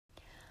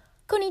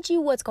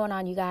Konnichiwa, what's going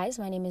on, you guys?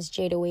 My name is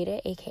Jada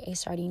Wada, aka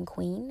Sardine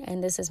Queen,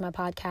 and this is my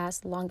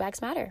podcast,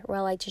 Longbacks Matter, where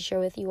I like to share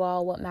with you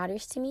all what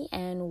matters to me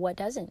and what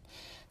doesn't.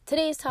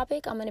 Today's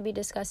topic, I'm going to be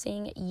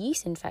discussing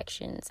yeast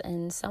infections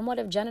and somewhat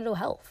of genital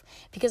health,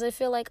 because I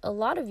feel like a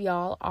lot of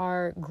y'all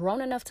are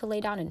grown enough to lay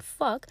down and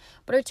fuck,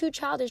 but are too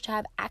childish to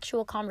have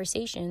actual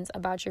conversations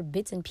about your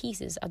bits and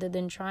pieces other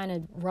than trying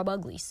to rub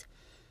uglies.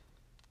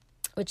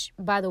 Which,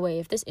 by the way,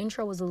 if this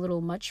intro was a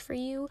little much for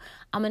you,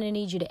 I'm going to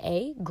need you to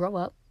A, grow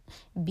up,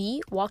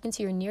 B, walk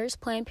into your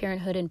nearest Planned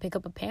Parenthood and pick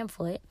up a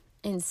pamphlet,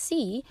 and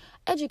C,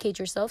 educate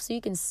yourself so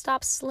you can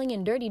stop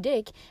slinging dirty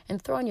dick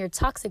and throwing your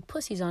toxic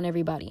pussies on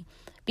everybody.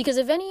 Because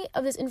if any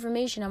of this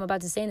information I'm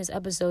about to say in this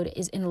episode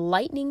is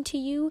enlightening to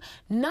you,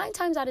 9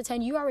 times out of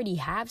 10, you already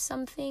have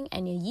something,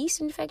 and a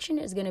yeast infection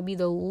is going to be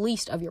the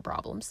least of your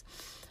problems.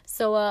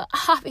 So,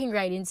 hopping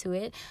right into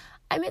it,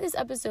 I made this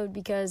episode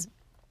because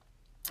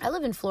I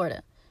live in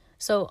Florida.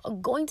 So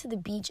going to the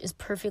beach is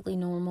perfectly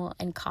normal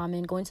and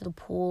common. Going to the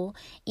pool,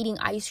 eating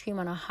ice cream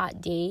on a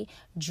hot day,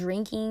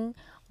 drinking,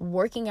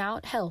 working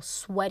out, hell,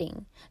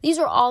 sweating. These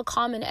are all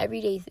common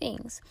everyday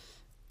things.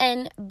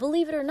 And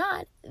believe it or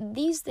not,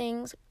 these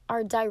things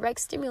are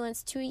direct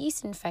stimulants to a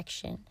yeast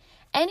infection.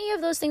 Any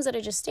of those things that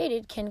I just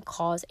stated can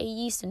cause a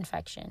yeast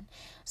infection.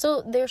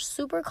 So they're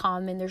super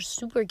common, they're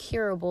super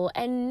curable,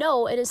 and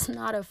no, it is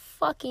not a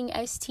fucking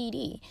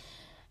STD.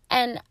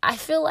 And I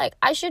feel like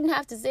I shouldn't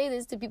have to say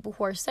this to people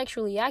who are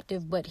sexually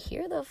active, but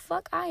here the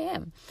fuck I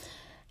am.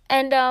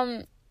 And,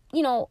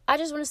 I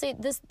just want to say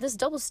this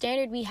double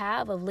standard we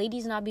have of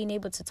ladies not being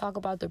able to talk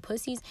about their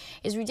pussies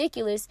is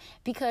ridiculous,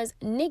 because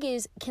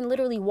niggas can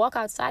literally walk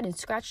outside and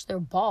scratch their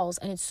balls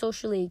and it's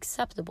socially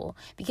acceptable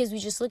because we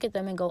just look at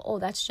them and go, oh,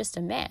 that's just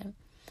a man.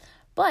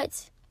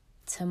 But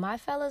to my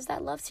fellas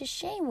that love to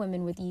shame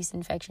women with yeast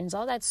infections,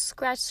 all that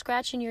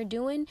scratching you're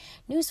doing,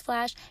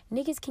 newsflash,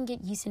 niggas can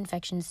get yeast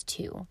infections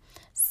too.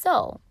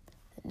 So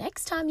the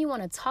next time you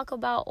want to talk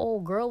about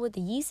old girl with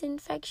the yeast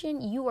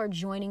infection, you are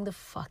joining the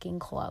fucking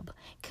club.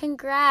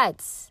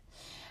 Congrats.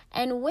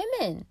 And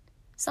women,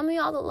 some of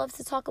y'all that love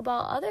to talk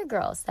about other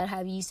girls that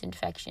have yeast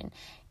infection,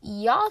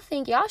 y'all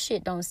think y'all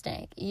shit don't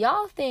stink.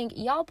 Y'all think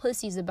y'all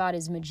pussy's about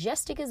as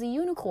majestic as a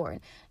unicorn.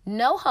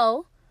 No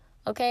ho.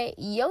 Okay,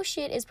 your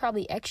shit is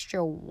probably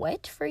extra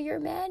wet for your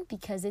man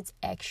because it's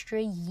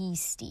extra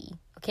yeasty,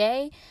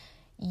 okay?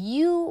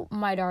 You,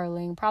 my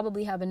darling,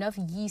 probably have enough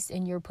yeast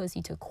in your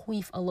pussy to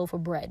queef a loaf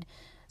of bread.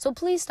 So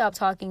please stop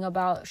talking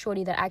about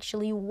shorty that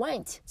actually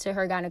went to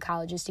her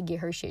gynecologist to get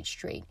her shit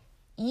straight.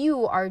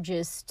 You are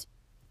just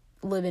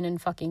living in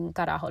fucking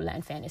carajo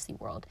land fantasy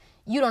world.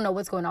 You don't know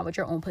what's going on with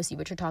your own pussy,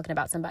 but you're talking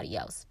about somebody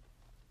else.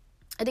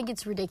 I think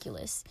it's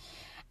ridiculous.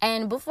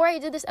 And before I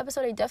did this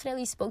episode, I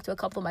definitely spoke to a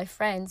couple of my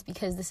friends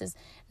because this is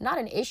not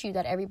an issue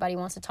that everybody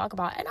wants to talk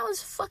about. And I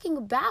was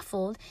fucking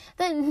baffled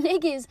that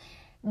niggas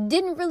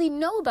didn't really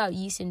know about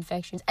yeast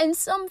infections. And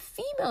some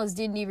females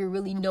didn't even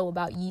really know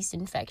about yeast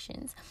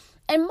infections.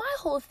 And my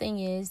whole thing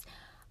is,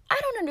 I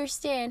don't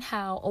understand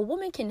how a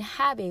woman can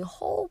have a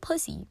whole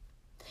pussy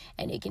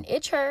and it can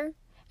itch her,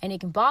 and it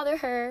can bother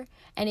her,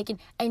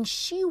 and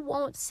she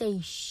won't say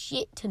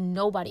shit to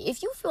nobody.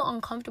 If you feel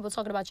uncomfortable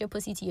talking about your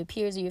pussy to your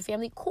peers or your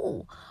family,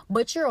 cool.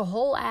 But your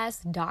whole ass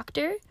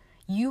doctor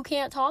you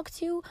can't talk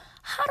to,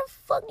 how the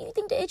fuck do you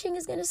think the itching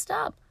is gonna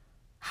stop?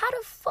 How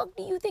the fuck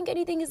do you think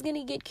anything is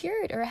gonna get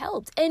cured or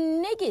helped?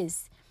 And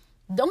niggas,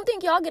 don't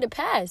think y'all get a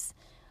pass.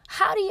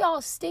 How do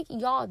y'all stick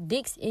y'all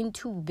dicks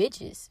into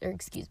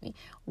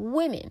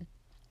women?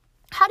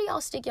 How do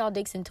y'all stick y'all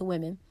dicks into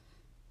women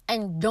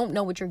and don't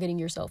know what you're getting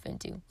yourself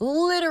into?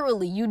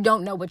 Literally, you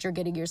don't know what you're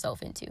getting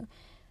yourself into.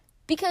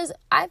 Because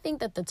I think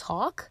that the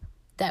talk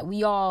that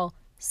we all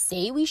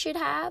say we should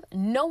have,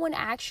 no one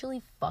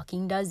actually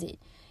fucking does it.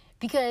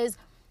 Because,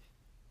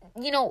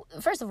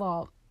 first of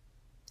all,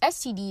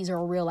 STDs are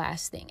a real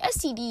ass thing.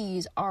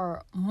 STDs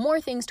are more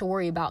things to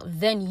worry about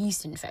than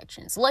yeast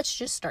infections. Let's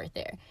just start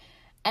there.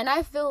 And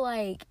I feel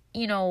like,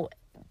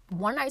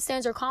 one night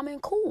stands are common,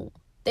 cool.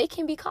 They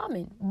can be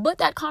common, but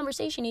that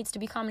conversation needs to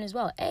be common as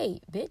well. Hey,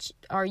 bitch,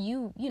 are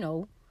you,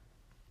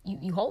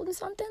 you holding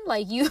something?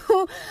 Like you,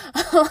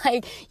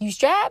 like you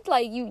strapped?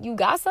 Like you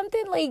got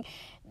something? Like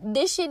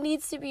this shit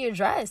needs to be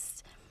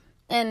addressed.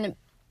 And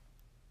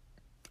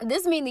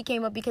this mainly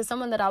came up because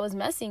someone that I was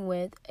messing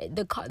with,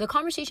 the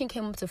conversation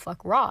came up to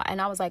fuck raw. And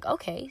I was like,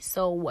 okay,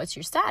 so what's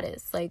your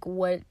status? Like,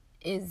 what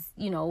is,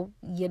 your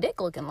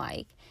dick looking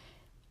like?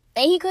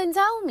 And he couldn't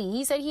tell me.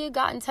 He said he had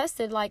gotten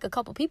tested like a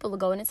couple people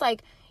ago. And it's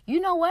like, you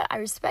know what? I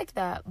respect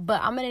that,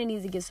 but I'm going to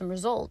need to get some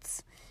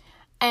results.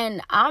 And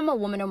I'm a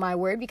woman of my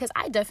word because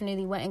I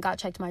definitely went and got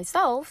checked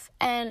myself.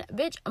 And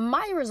bitch,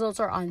 my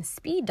results are on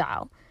speed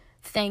dial.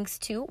 Thanks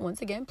to,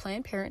 once again,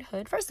 Planned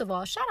Parenthood. First of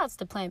all, shout outs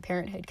to Planned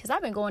Parenthood because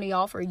I've been going to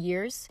y'all for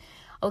years.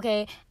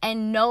 Okay.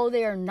 And no,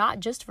 they are not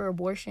just for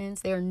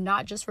abortions. They are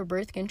not just for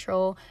birth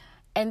control.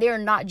 And they're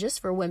not just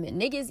for women.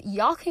 Niggas,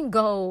 y'all can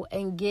go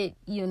and get,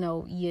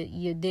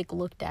 your dick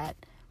looked at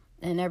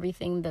and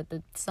everything that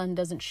the sun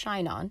doesn't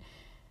shine on.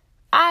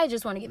 I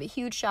just want to give a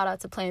huge shout out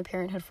to Planned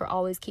Parenthood for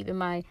always keeping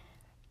my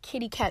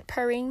kitty cat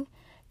purring.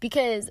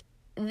 because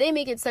they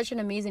make it such an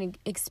amazing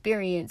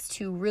experience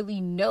to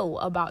really know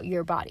about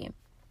your body.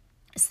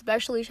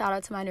 Especially shout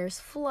out to my nurse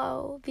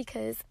Flo,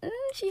 because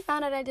she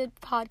found out I did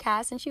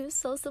podcasts and she was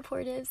so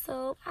supportive.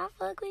 So I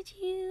fuck with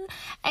you.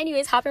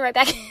 Anyways, hopping right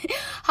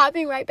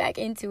back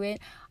into it.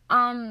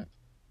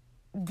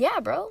 Yeah,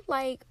 bro,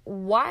 like,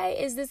 why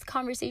is this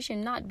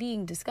conversation not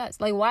being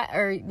discussed? Like, why,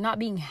 or not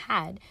being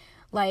had?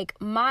 Like,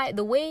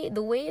 the way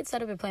it's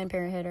set up at Planned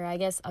Parenthood, or I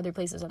guess other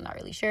places, I'm not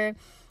really sure,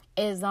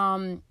 is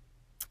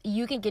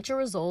you can get your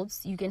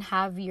results, you can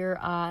have your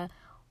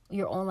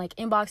own like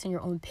inbox and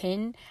your own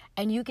PIN,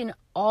 and you can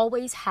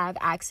always have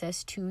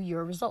access to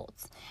your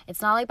results.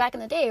 It's not like back in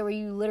the day where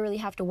you literally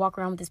have to walk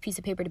around with this piece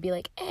of paper to be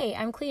like, hey,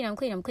 I'm clean.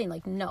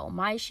 Like, no,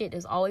 my shit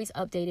is always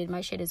updated.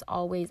 My shit is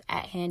always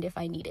at hand if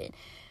I need it.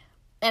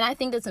 And I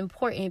think that's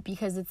important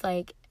because it's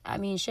like, I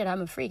mean, shit,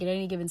 I'm a freak. At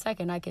any given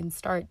second, I can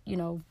start,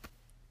 doing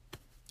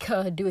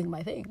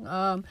my thing.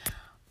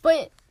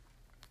 But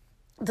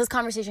this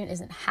conversation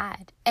isn't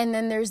had. And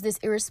then there's this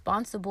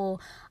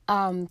irresponsible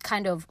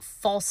kind of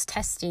false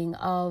testing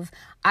of,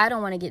 I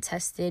don't want to get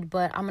tested,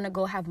 but I'm going to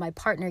go have my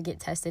partner get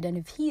tested. And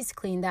if he's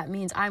clean, that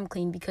means I'm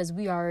clean because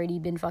we already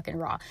been fucking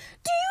raw.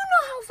 Do you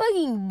know how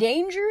fucking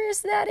dangerous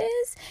that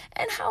is?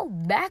 And how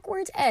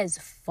backwards as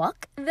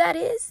fuck that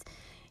is?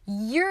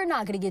 You're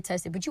not going to get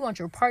tested, but you want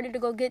your partner to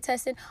go get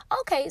tested?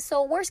 Okay,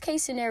 so worst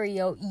case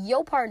scenario,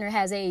 your partner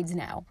has AIDS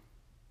now.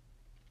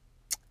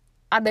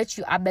 I bet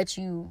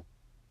you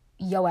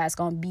your ass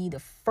gonna be the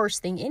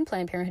first thing in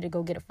Planned Parenthood to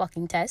go get a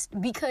fucking test,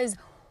 because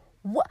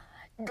what,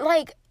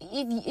 like,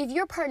 if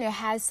your partner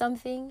has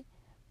something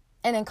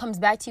and then comes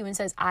back to you and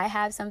says, I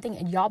have something,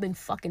 and y'all been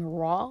fucking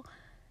raw,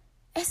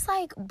 it's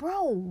like,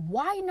 bro,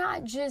 why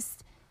not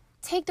just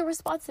take the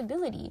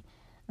responsibility?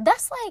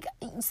 That's like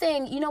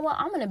saying, you know what,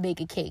 I'm gonna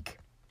bake a cake.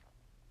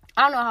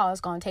 I don't know how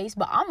it's gonna taste,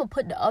 but I'm gonna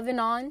put the oven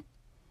on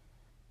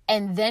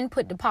and then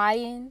put the pie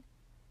in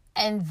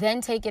and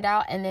then take it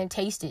out and then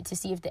taste it to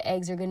see if the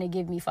eggs are gonna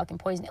give me fucking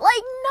poisoning.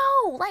 Like,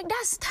 no, like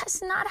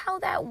that's not how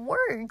that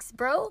works,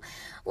 bro.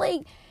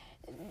 Like,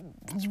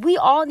 we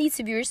all need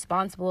to be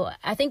responsible.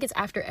 I think it's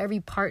after every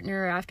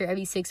partner, after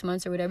every 6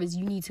 months or whatever,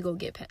 you need to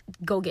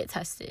go get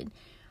tested.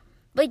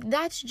 Like,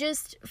 that's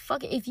just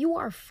fucking, if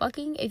you're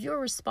a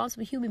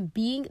responsible human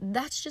being,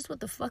 that's just what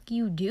the fuck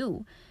you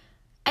do.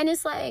 And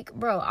it's like,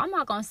 bro, I'm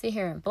not gonna sit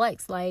here and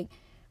flex. Like,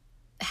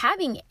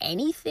 having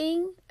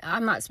anything,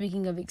 I'm not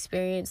speaking of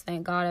experience,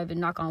 thank God, I've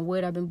been, knock on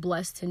wood, I've been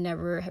blessed to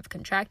never have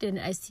contracted an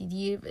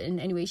STD in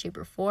any way, shape,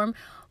 or form.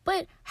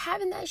 But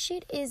having that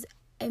shit is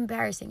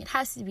embarrassing. It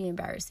has to be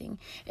embarrassing.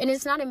 And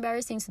it's not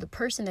embarrassing to the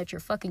person that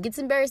you're fucking. It's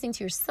embarrassing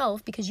to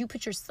yourself because you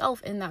put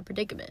yourself in that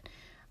predicament.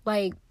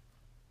 Like,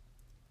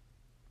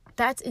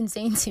 that's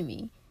insane to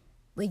me.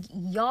 Like,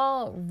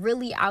 y'all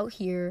really out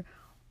here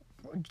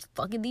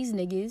fucking these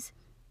niggas.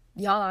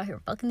 Y'all out here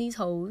fucking these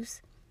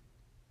hoes.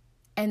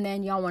 And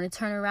then y'all want to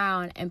turn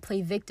around and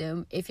play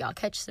victim if y'all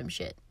catch some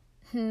shit.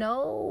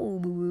 No,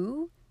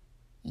 boo.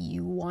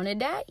 You wanted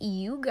that.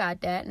 You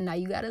got that. And now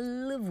you got to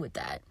live with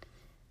that.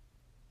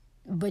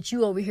 But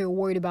you over here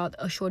worried about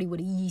a shorty with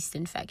a yeast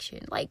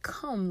infection. Like,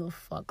 come the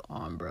fuck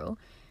on, bro.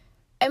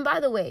 And by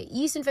the way,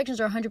 yeast infections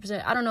are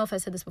 100%, I don't know if I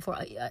said this before,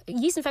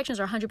 yeast infections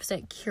are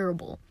 100%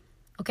 curable,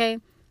 okay?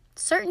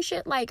 Certain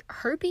shit like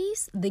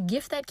herpes, the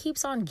gift that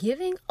keeps on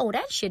giving, oh,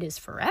 that shit is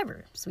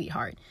forever,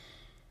 sweetheart.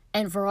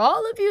 And for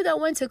all of you that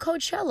went to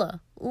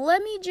Coachella,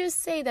 let me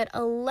just say that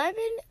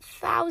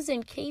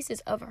 11,000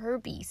 cases of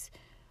herpes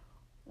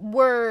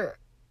were,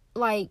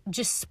 like,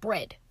 just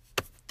spread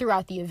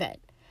throughout the event.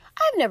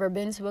 I've never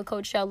been to a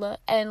Coachella,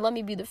 and let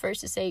me be the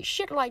first to say,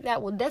 shit like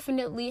that will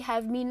definitely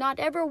have me not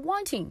ever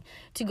wanting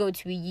to go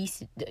to a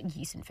yeast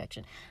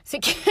infection. So,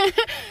 to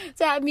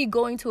have me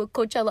going to a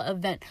Coachella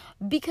event.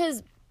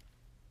 Because,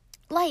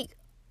 like,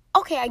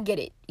 okay, I get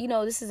it. You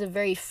know, this is a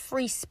very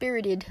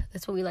free-spirited,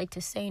 that's what we like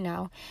to say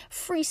now,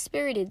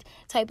 free-spirited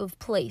type of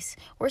place.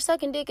 Where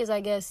sucking dick is,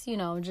 I guess, you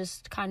know,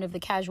 just kind of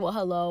the casual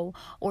hello,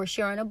 or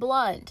sharing a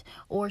blunt,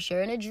 or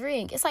sharing a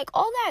drink. It's like,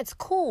 all that's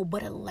cool,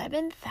 but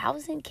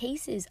 11,000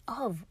 cases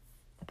of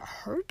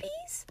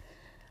herpes?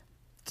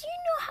 Do you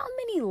know how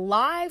many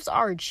lives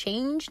are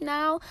changed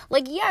now?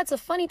 Like, yeah, it's a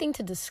funny thing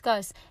to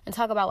discuss and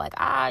talk about, like,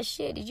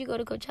 shit, did you go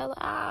to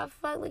Coachella?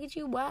 Fuck, look at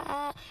you,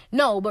 what?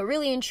 No, but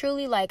really and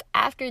truly, like,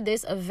 after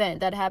this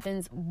event that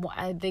happens,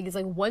 I think it's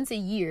like once a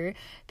year,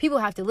 people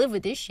have to live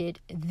with this shit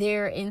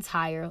their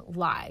entire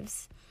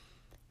lives.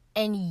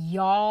 And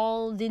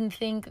y'all didn't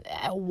think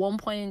at one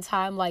point in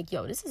time, like,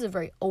 yo, this is a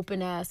very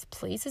open-ass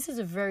place. This is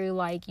a very,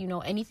 like, you know,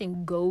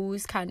 anything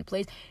goes kind of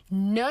place.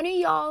 None of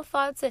y'all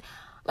thought to...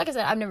 Like I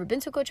said, I've never been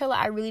to Coachella.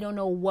 I really don't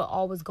know what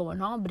all was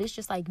going on. But it's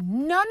just like,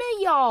 none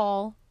of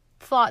y'all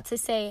thought to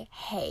say,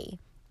 hey,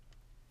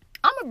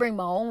 I'm going to bring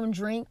my own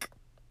drink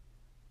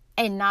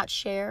and not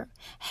share.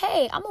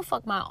 Hey, I'm going to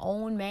fuck my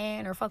own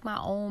man or fuck my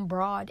own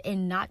broad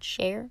and not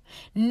share.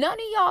 None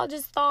of y'all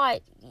just thought,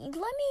 let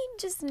me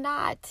just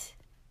not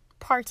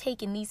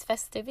partake in these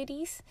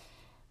festivities.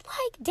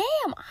 Like,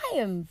 damn, I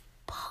am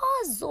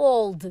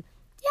puzzled.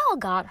 Y'all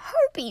got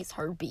herpes.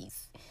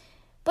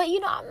 But,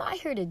 I'm not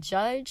here to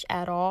judge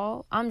at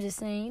all. I'm just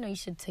saying, you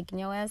should take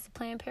your ass to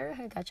Planned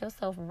Parenthood, got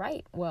yourself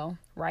right. Well,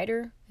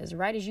 as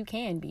right as you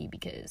can be,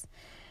 because,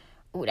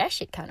 ooh, that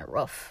shit kind of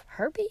rough.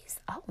 Herpes?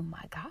 Oh,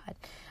 my God.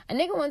 A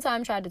nigga one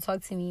time tried to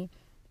talk to me,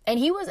 and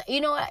he was,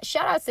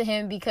 shout out to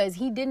him, because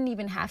he didn't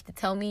even have to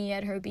tell me he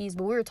had herpes,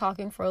 but we were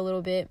talking for a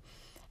little bit,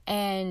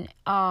 and,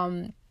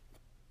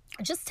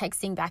 just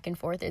texting back and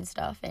forth and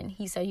stuff, and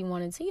he said he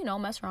wanted to,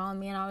 mess around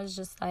with me, and I was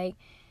just like,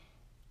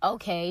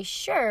 okay,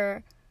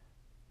 sure,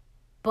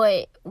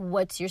 but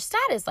what's your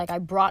status? Like, I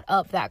brought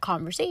up that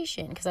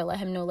conversation because I let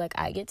him know, like,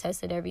 I get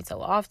tested every so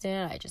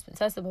often. I just been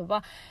tested, blah,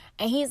 blah.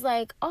 And he's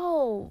like,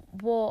 oh,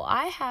 well,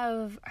 I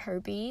have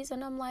herpes.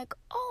 And I'm like,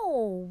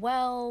 oh,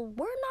 well,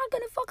 we're not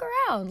going to fuck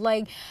around.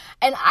 Like,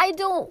 and I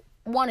don't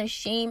want to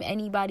shame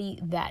anybody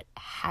that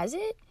has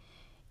it,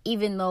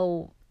 even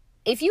though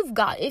if you've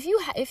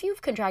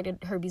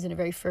contracted herpes in a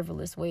very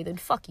frivolous way, then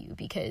fuck you,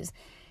 because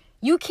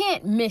you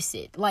can't miss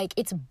it. Like,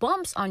 it's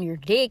bumps on your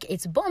dick.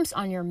 It's bumps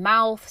on your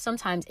mouth.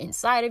 Sometimes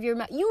inside of your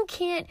mouth. You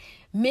can't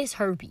miss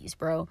herpes,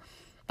 bro.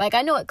 Like,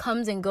 I know it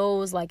comes and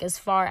goes, like, as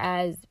far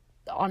as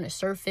on the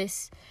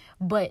surface.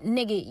 But,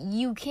 nigga,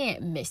 you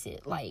can't miss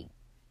it. Like,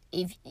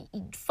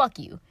 fuck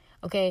you,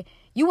 okay?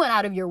 You went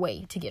out of your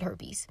way to get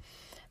herpes.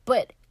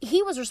 But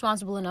he was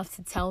responsible enough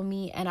to tell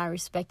me, and I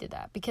respected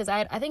that. Because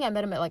I think I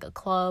met him at, like, a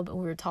club, and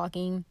we were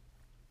talking.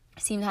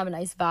 Seemed to have a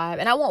nice vibe,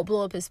 and I won't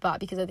blow up his spot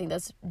because I think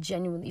that's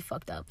genuinely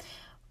fucked up,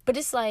 but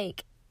it's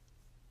like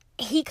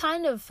he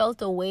kind of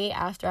felt a way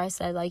after I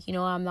said, like,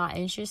 I'm not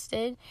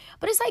interested.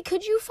 But it's like,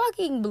 could you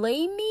fucking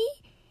blame me?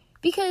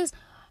 Because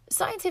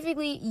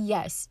scientifically,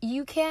 yes,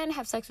 you can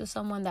have sex with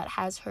someone that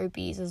has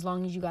herpes as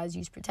long as you guys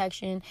use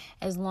protection,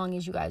 as long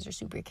as you guys are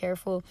super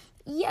careful.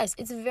 Yes,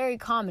 it's very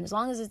common, as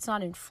long as it's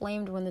not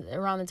inflamed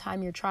around the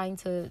time you're trying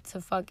to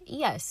fuck.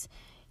 Yes,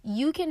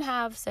 you can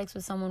have sex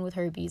with someone with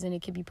herpes and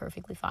it could be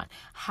perfectly fine.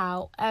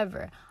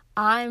 However,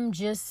 I'm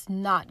just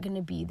not going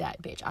to be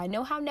that bitch. I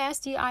know how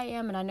nasty I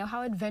am, and I know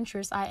how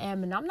adventurous I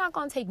am, and I'm not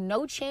going to take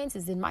no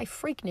chances in my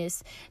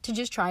freakness to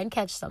just try and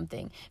catch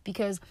something,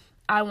 because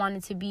I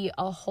wanted to be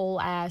a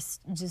whole ass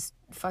just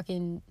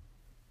fucking,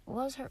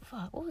 what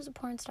was the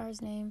porn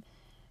star's name?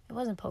 It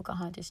wasn't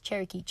Pocahontas.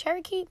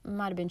 Cherokee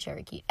might have been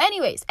Cherokee.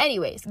 Anyways,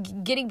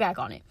 getting back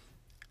on it.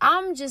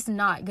 I'm just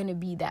not going to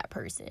be that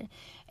person.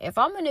 If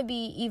I'm going to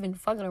be even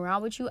fucking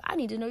around with you, I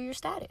need to know your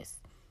status.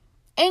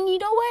 And you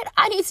know what?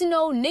 I need to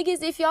know,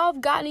 niggas, if y'all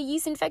have gotten a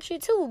yeast infection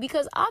too,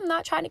 because I'm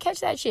not trying to catch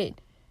that shit.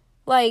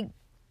 Like,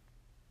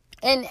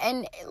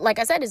 and like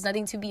I said, it's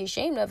nothing to be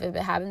ashamed of. If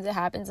it happens, it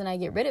happens, and I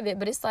get rid of it.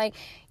 But it's like,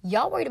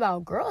 y'all worried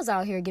about girls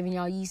out here giving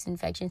y'all yeast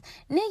infections.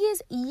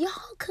 Niggas,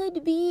 y'all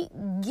could be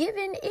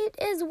giving it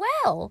as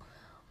well.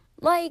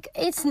 Like,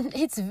 it's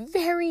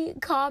very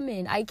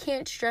common. I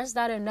can't stress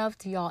that enough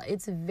to y'all.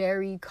 It's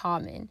very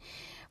common.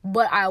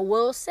 But I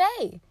will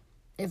say,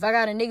 if I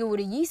got a nigga with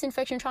a yeast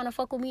infection trying to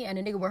fuck with me and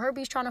a nigga with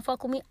herpes trying to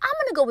fuck with me, I'm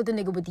going to go with the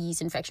nigga with the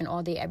yeast infection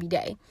all day, every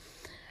day.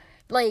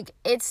 Like,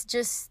 it's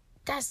just,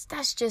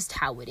 that's just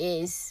how it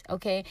is,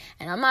 okay?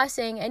 And I'm not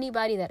saying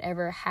anybody that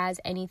ever has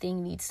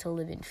anything needs to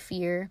live in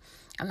fear.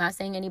 I'm not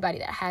saying anybody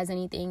that has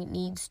anything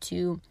needs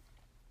to,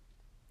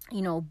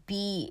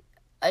 be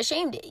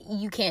ashamed.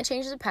 You can't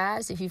change the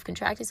past. If you've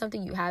contracted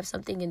something, you have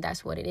something, and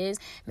that's what it is.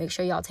 Make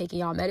sure y'all taking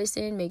y'all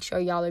medicine. Make sure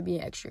y'all are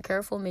being extra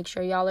careful. Make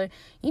sure y'all are,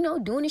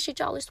 doing the shit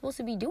y'all are supposed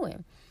to be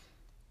doing.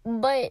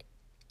 But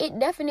it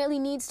definitely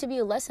needs to be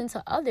a lesson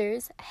to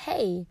others.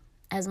 Hey,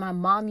 as my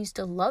mom used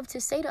to love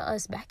to say to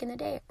us back in the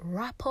day,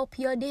 wrap up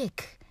your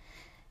dick,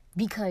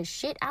 because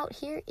shit out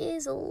here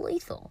is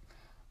lethal.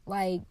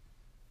 Like,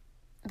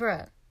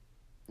 bruh,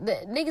 the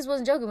niggas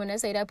wasn't joking when they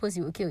say that pussy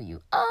will kill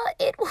you.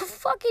 It will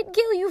fucking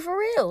kill you for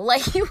real.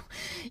 Like, you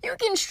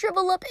can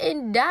shrivel up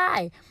and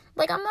die.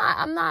 Like,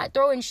 I'm not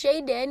throwing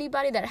shade to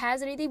anybody that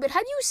has anything, but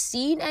have you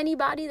seen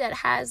anybody that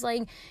has,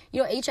 like,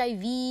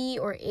 HIV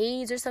or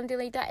AIDS or something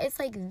like that? It's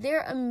like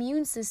their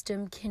immune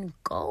system can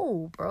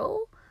go,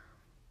 bro.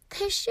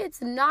 This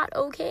shit's not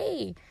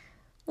okay.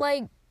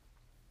 Like,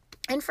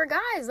 and for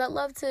guys that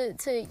love to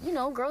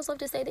girls love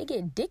to say they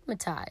get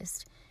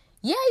dickmatized.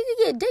 Yeah, you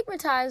can get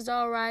dickmatized,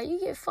 all right. You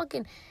get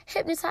fucking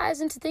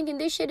hypnotized into thinking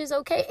this shit is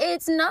okay.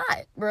 It's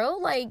not, bro.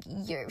 Like,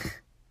 you're...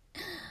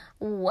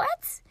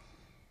 What?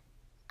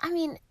 I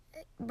mean,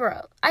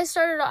 bro, I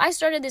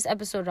started this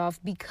episode off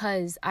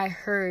because I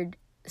heard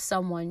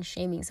someone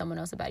shaming someone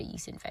else about a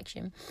yeast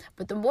infection.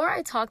 But the more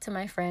I talked to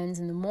my friends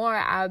and the more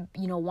I,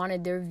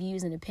 wanted their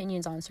views and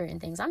opinions on certain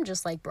things, I'm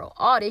just like, bro,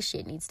 all this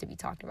shit needs to be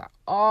talked about.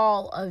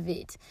 All of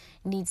it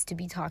needs to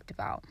be talked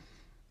about.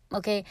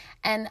 Okay?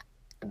 And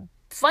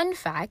fun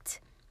fact,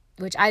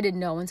 which I didn't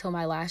know until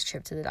my last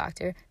trip to the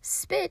doctor,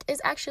 spit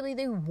is actually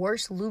the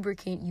worst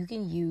lubricant you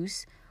can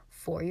use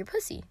for your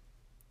pussy.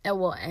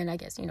 And I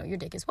guess, your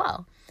dick as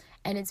well.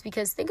 And it's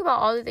because think about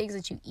all the things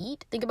that you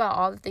eat. Think about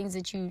all the things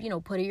that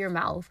you put in your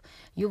mouth.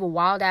 You have a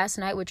wild ass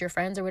night with your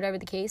friends or whatever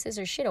the case is,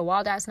 or shit, a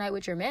wild ass night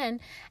with your man,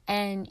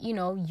 and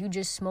you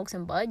just smoked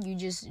some bud, you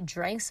just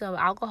drank some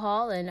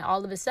alcohol, and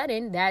all of a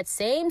sudden that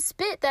same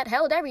spit that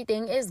held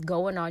everything is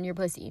going on your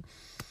pussy.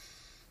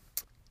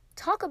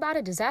 Talk about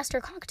a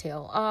disaster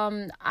cocktail.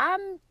 I'm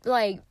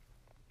like,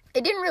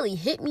 it didn't really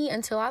hit me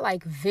until I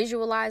like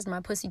visualized my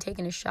pussy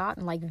taking a shot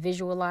and like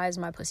visualized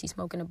my pussy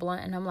smoking a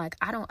blunt, and I'm like,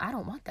 I don't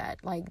want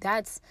that. Like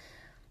that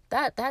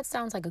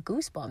sounds like a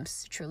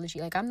Goosebumps trilogy.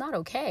 Like, I'm not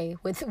okay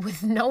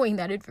with knowing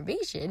that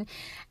information.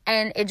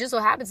 And it just so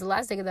happens the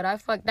last nigga that I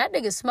fucked, that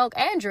nigga smoked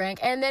and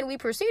drank, and then we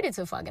proceeded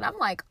to fuck. And I'm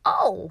like,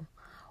 oh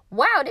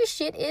wow, this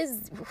shit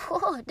is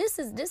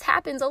this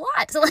happens a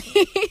lot. So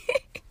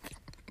like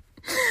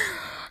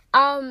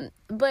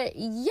but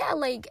yeah,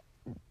 like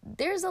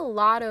there's a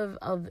lot of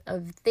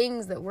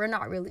things that we're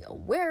not really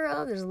aware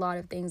of. There's a lot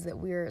of things that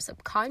we're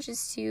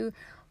subconscious to,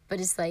 but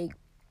it's like,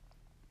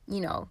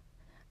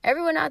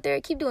 everyone out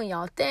there, keep doing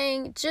y'all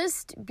thing.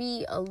 Just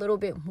be a little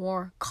bit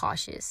more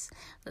cautious.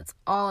 That's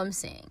all I'm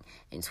saying.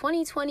 In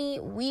 2020,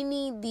 we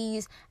need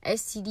these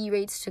STD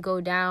rates to go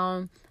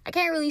down. I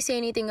can't really say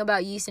anything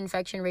about yeast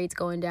infection rates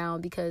going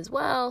down because,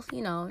 well,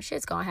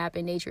 shit's gonna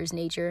happen. Nature is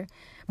nature.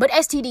 But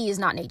STD is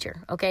not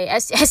nature, okay?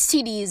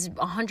 STD is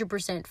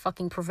 100%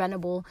 fucking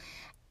preventable.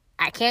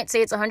 I can't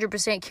say it's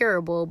 100%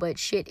 curable, but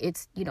shit,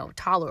 it's,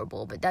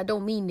 tolerable. But that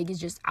don't mean niggas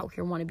just out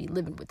here want to be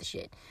living with the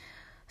shit.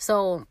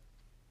 So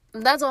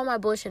that's all my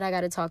bullshit I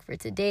gotta talk for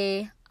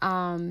today.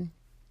 I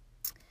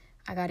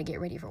gotta get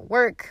ready for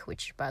work,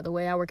 which, by the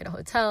way, I work at a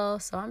hotel,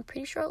 so I'm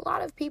pretty sure a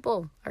lot of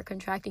people are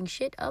contracting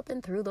shit up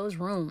and through those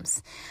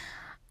rooms.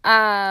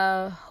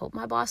 Hope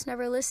my boss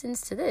never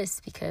listens to this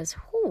because,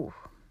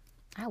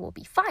 I will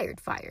be fired.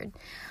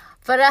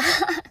 But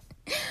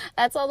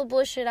that's all the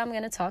bullshit I'm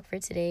gonna talk for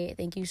today.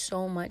 Thank you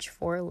so much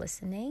for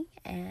listening,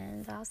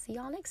 and I'll see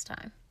y'all next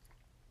time.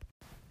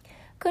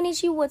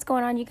 Konnichiwa, what's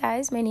going on, you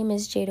guys? My name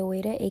is Jada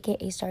Ueda,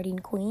 aka Sardine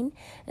Queen,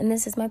 and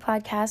this is my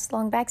podcast,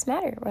 Longbacks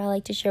Matter, where I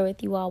like to share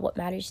with you all what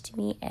matters to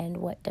me and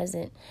what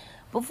doesn't.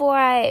 Before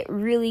I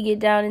really get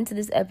down into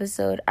this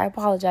episode, I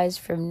apologize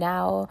from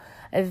now.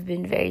 I've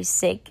been very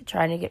sick,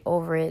 trying to get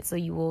over it, so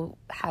you will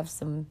have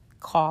some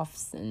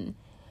coughs and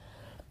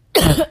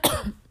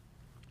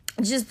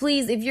just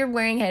please, if you're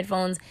wearing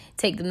headphones,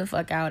 take them the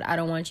fuck out. I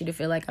don't want you to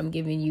feel like I'm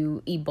giving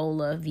you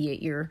Ebola via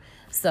ear,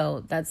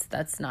 so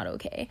that's not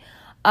okay.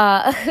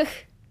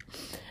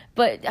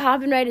 But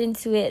hopping right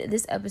into it,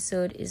 this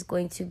episode is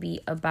going to be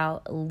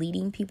about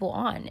leading people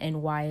on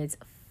and why it's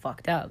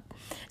fucked up.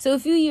 So a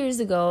few years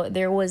ago,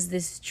 there was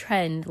this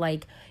trend,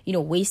 like,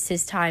 Waste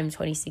His Time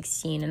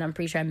 2016, and I'm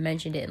pretty sure I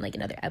mentioned it in like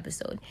another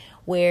episode,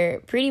 where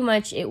pretty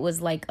much it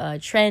was like a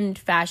trend,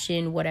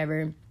 fashion,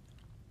 whatever,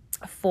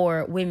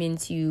 for women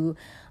to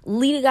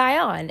lead a guy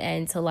on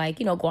and to like,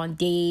 go on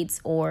dates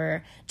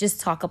or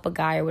just talk up a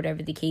guy or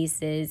whatever the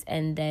case is,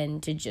 and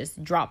then to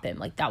just drop him.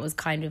 Like, that was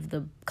kind of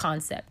the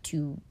concept,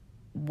 to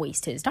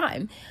waste his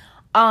time.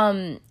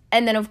 And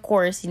then of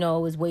course, it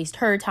was waste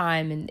her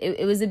time, and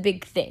it was a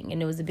big thing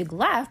and it was a big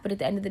laugh. But at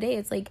the end of the day,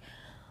 it's like,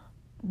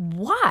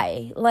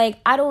 why? Like,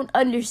 I don't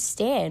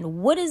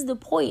understand. What is the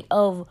point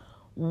of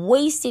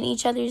wasting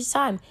each other's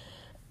time?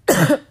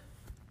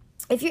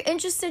 If you're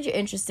interested, you're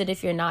interested.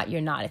 If you're not,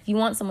 you're not. If you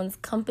want someone's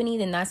company,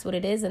 then that's what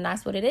it is, and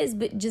that's what it is.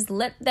 But just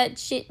let that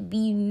shit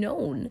be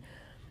known.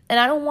 And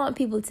I don't want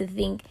people to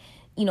think,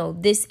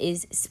 this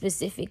is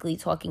specifically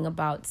talking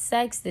about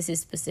sex. This is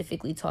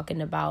specifically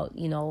talking about,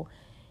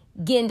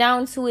 getting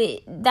down to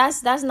it.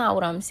 That's not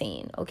what I'm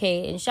saying,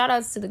 okay? And shout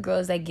outs to the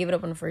girls that give it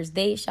up on the first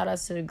date. Shout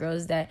outs to the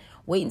girls that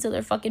wait until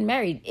they're fucking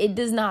married. It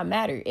does not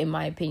matter, in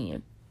my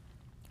opinion.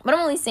 But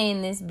I'm only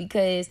saying this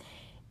because,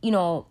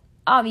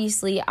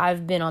 obviously,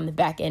 I've been on the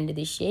back end of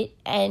this shit.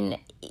 And,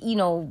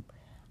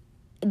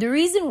 the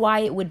reason why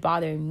it would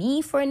bother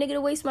me for a nigga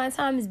to waste my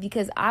time is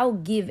because I'll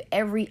give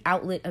every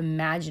outlet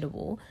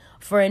imaginable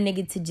for a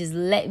nigga to just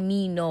let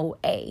me know,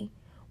 hey,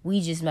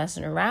 we just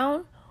messing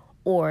around,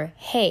 or,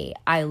 hey,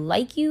 I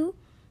like you,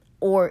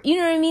 or, you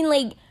know what I mean?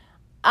 Like,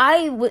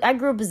 I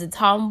grew up as a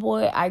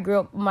tomboy. I grew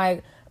up,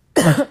 my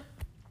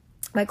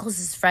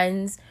closest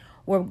friends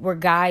were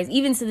guys.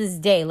 Even to this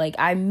day, like,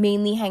 I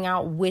mainly hang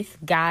out with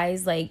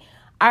guys. Like,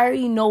 I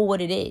already know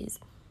what it is.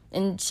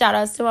 And shout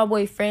outs to my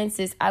boy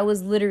Francis. I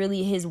was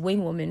literally his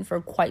wing woman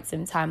for quite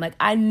some time. Like,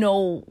 I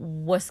know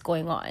what's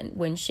going on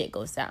when shit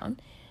goes down.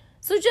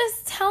 So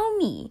just tell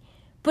me.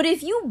 But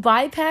if you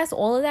bypass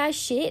all of that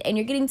shit and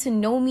you're getting to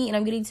know me and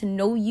I'm getting to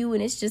know you,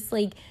 and it's just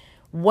like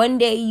one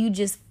day you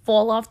just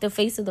fall off the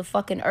face of the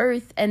fucking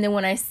earth, and then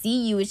when I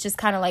see you, it's just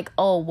kind of like,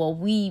 oh, well,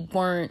 we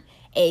weren't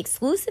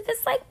exclusive.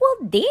 It's like,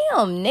 well,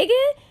 damn, nigga,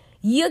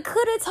 you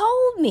could have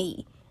told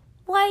me.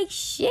 Like,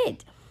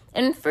 shit.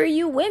 And for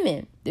you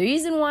women, the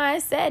reason why I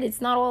said it's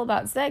not all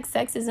about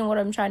sex isn't what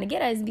I'm trying to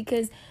get at, is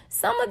because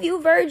some of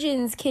you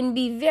virgins can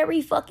be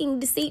very fucking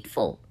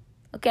deceitful,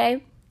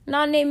 okay?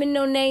 Not naming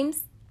no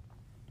names.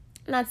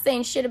 Not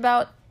saying shit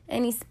about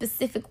any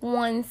specific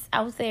ones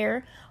out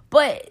there.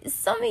 But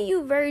some of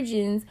you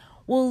virgins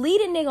will lead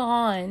a nigga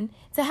on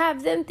to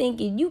have them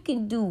thinking you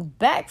can do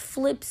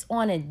backflips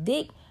on a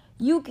dick.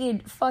 You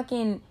could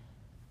fucking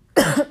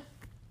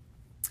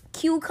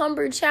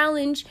cucumber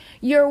challenge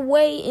your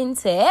way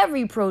into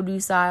every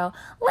produce aisle.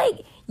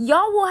 Like,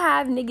 y'all will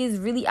have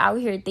niggas really out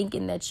here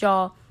thinking that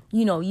y'all,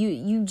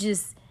 you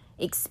just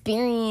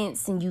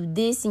experience and you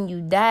this and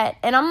you that.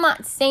 And I'm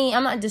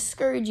not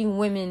discouraging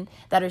women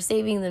that are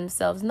saving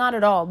themselves, not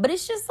at all. But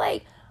it's just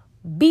like,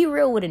 be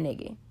real with a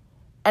nigga.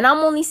 And I'm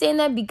only saying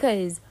that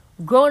because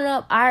growing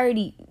up, I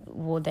don't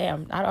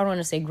want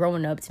to say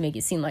growing up to make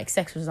it seem like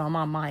sex was on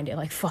my mind at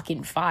like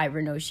fucking 5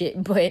 or no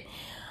shit. But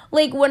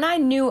like when I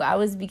knew I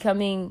was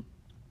becoming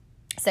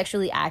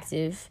sexually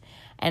active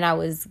and I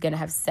was going to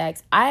have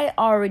sex, I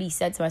already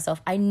said to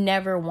myself, I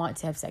never want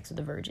to have sex with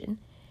a virgin.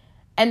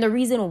 And the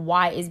reason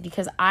why is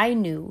because I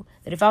knew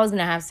that if I was going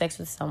to have sex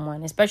with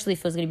someone, especially if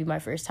it was going to be my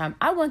first time,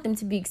 I want them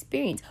to be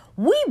experienced.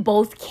 We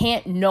both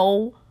can't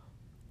know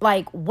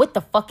like what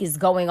the fuck is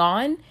going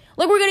on.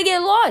 Like, we're going to get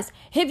lost.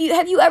 Have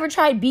you ever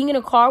tried being in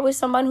a car with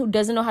someone who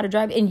doesn't know how to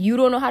drive and you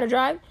don't know how to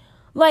drive?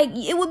 Like,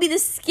 it would be the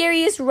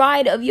scariest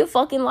ride of your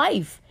fucking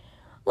life.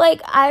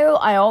 Like,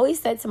 I always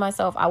said to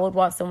myself, I would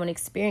want someone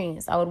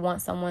experienced. I would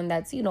want someone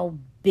that's,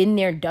 been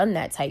there, done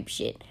that type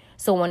shit.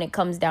 So when it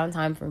comes down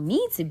time for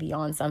me to be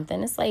on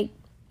something, it's like,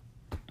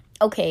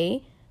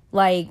 okay,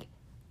 like,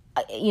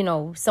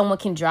 someone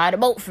can drive the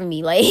boat for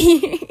me.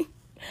 Like,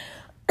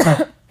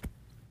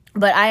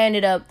 but I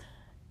ended up,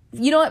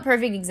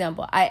 perfect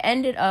example. I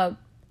ended up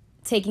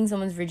taking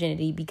someone's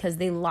virginity because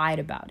they lied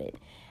about it.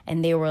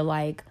 And they were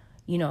like,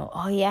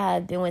 oh yeah,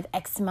 I've been with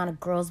X amount of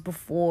girls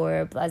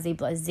before, blase,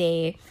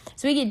 blase.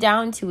 So we get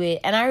down to it,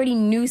 and I already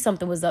knew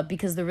something was up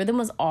because the rhythm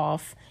was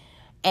off,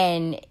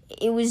 and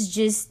it was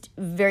just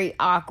very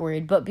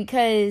awkward. But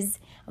because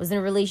I was in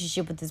a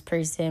relationship with this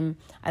person,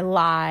 I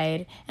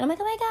lied, and I'm like,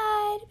 oh my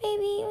God,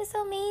 baby, it was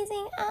so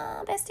amazing.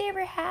 Best day I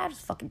ever had. It was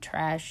fucking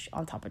trash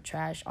on top of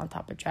trash on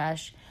top of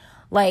trash.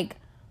 Like,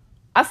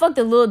 I fucked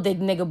a little dick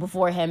nigga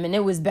before him, and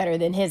it was better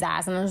than his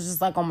ass. And I was just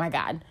like, oh my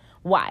God,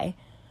 why?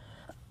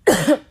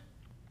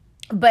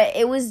 But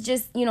it was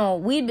just,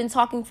 we'd been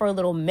talking for a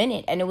little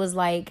minute, and it was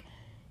like,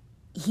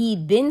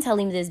 he'd been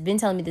telling me this,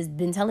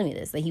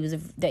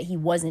 that he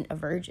wasn't a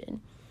virgin.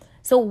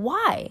 So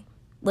why?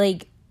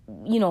 Like,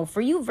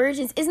 for you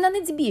virgins, it's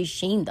nothing to be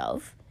ashamed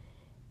of.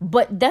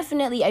 But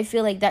definitely, I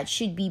feel like that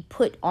should be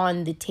put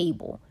on the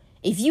table.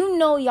 If you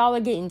know y'all are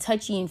getting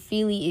touchy and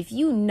feely, if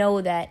you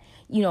know that,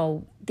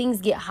 things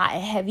get hot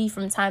and heavy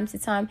from time to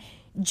time,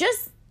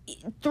 just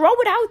throw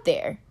it out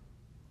there.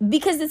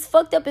 Because it's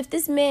fucked up if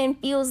this man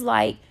feels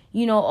like,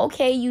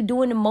 okay, you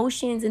doing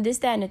emotions and this,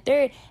 that, and the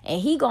third, and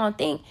he gonna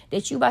think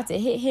that you about to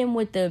hit him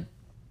with the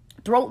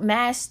Throat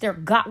Master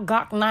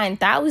Gok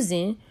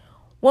 9000.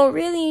 Well,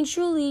 really and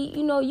truly,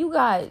 you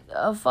got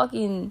a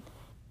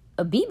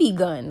BB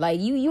gun.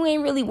 Like, you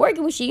ain't really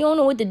working with shit. You don't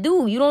know what to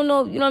do. You don't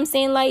know, what I'm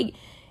saying? Like,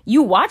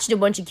 you watched a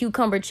bunch of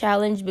cucumber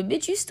challenge, but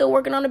bitch, you still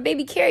working on a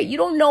baby carrot. You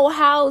don't know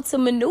how to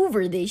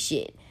maneuver this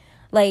shit.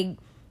 Like,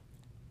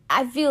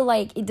 I feel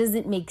like it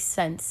doesn't make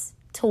sense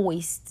to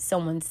waste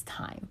someone's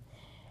time.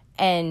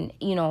 And,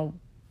 even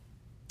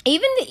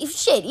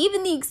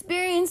the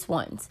experienced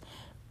ones,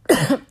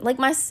 like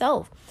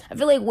myself, I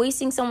feel like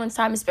wasting someone's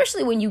time,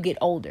 especially when you get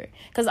older.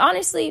 Because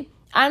honestly,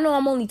 I know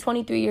I'm only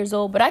 23 years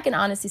old, but I can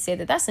honestly say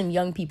that that's some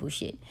young people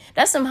shit.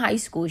 That's some high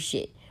school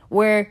shit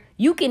where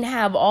you can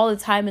have all the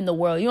time in the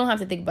world. You don't have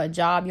to think about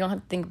job. You don't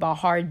have to think about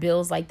hard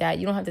bills like that.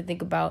 You don't have to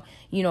think about,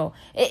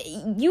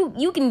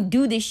 you can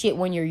do this shit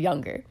when you're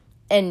younger.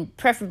 And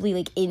preferably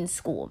like in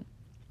school,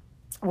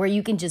 where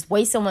you can just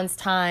waste someone's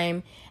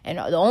time. And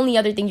the only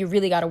other thing you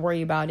really got to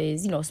worry about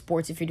is,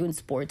 sports if you're doing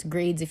sports,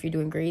 grades if you're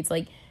doing grades.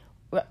 Like,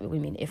 what do you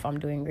mean if I'm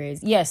doing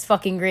grades? Yes,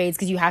 fucking grades,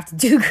 because you have to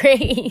do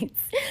grades.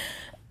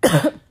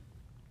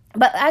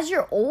 But as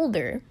you're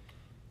older,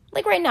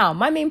 like right now,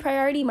 my main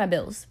priority, my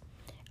bills.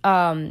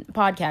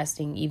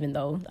 Podcasting, even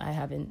though I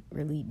haven't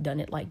really done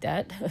it like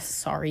that.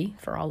 Sorry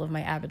for all of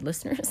my avid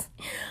listeners.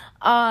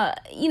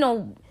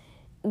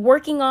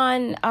 Working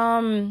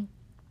on,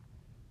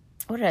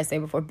 what did I say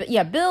before? But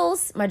yeah,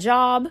 bills, my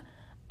job,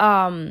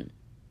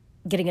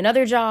 getting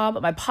another job,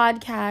 my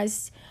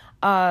podcast,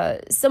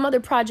 some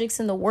other projects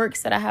in the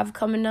works that I have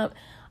coming up.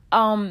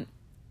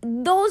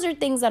 Those are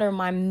things that are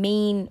my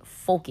main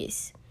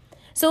focus.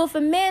 So if a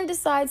man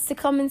decides to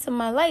come into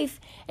my life,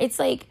 it's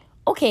like,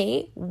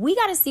 okay, we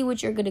got to see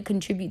what you're going to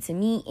contribute to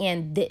me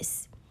and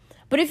this.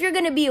 But if you're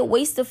going to be a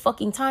waste of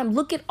fucking time,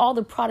 look at all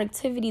the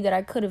productivity that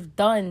I could have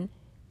done.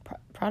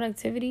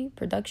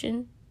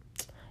 Production.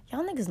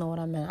 Y'all niggas know what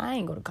I meant. I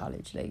ain't go to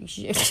college, like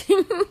shit.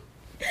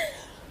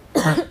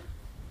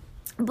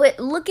 But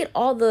look at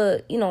all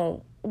the,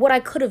 what I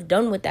could have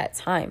done with that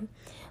time.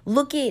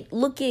 Look at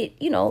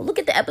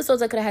the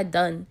episodes I could have had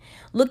done.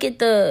 Look at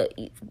the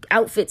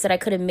outfits that I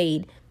could have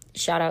made.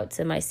 Shout out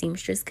to my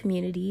seamstress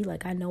community.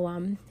 Like, I know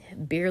I'm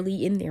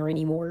barely in there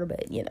anymore,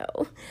 but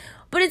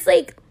But it's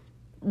like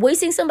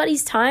wasting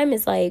somebody's time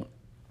is like,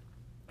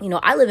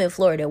 I live in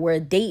Florida where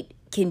a date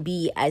can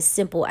be as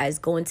simple as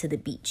going to the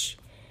beach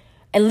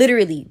and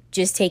literally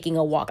just taking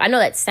a walk. I know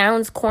that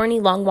sounds corny,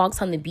 long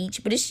walks on the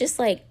beach, but it's just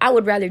like, I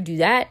would rather do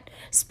that,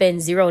 spend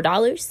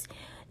 $0,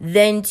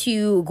 than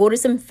to go to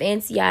some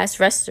fancy ass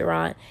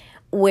restaurant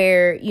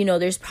where, you know,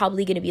 there's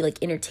probably going to be like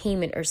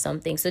entertainment or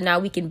something. So now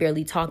we can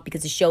barely talk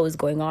because the show is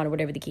going on or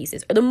whatever the case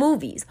is. Or the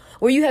movies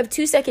where you have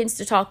 2 seconds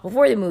to talk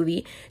before the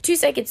movie, 2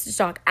 seconds to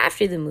talk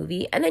after the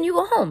movie, and then you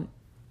go home.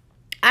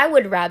 I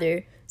would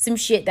rather some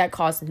shit that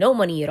costs no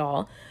money at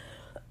all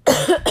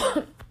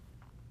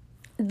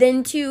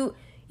than to,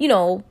 you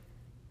know,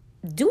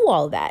 do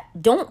all that.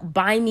 Don't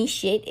buy me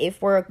shit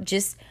if we're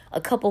just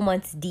a couple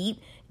months deep.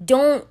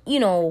 Don't, you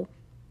know,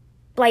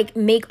 like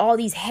make all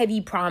these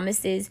heavy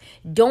promises.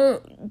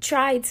 Don't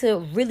try to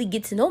really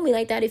get to know me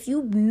like that if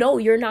you know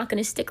you're not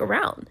going to stick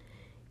around.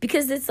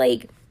 Because it's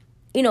like,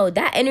 you know,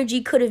 that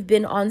energy could have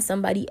been on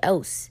somebody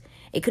else.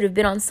 It could have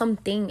been on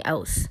something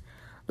else.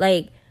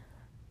 Like,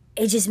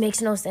 it just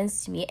makes no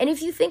sense to me. And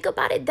if you think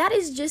about it, that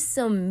is just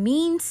some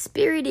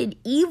mean-spirited,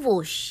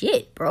 evil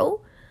shit,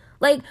 bro.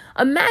 Like,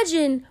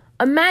 imagine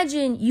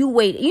you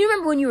wait. You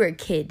remember when you were a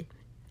kid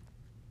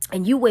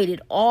and you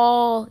waited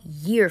all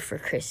year for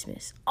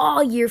Christmas.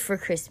 And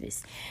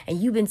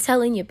you've been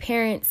telling your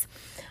parents,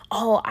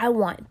 oh, I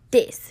want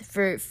this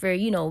for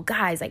you know,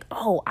 guys. Like,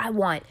 oh, I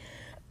want,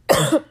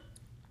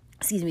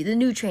 excuse me, the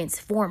new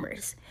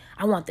Transformers.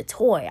 I want the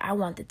toy. I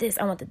want the this.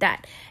 I want the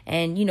that.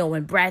 And, you know,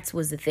 when Bratz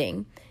was the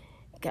thing,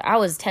 I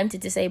was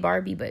tempted to say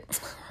Barbie, but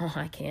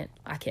I can't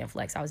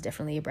flex. I was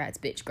definitely a Bratz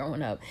bitch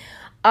growing up.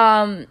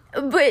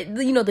 But,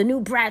 you know, the new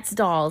Bratz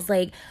dolls,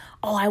 like,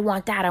 oh, I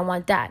want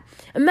that.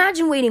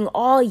 Imagine waiting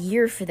all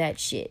year for that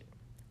shit.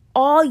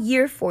 All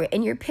year for it.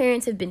 And your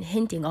parents have been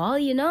hinting, oh,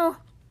 you know,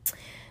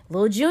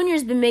 little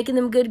Junior's been making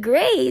them good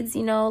grades,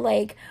 you know,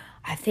 like,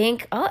 I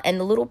think, and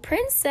the little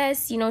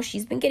princess, you know,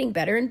 she's been getting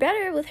better and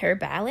better with her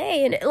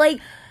ballet. And, like,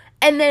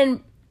 and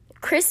then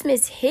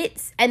Christmas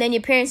hits, and then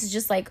your parents is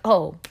just like,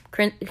 oh,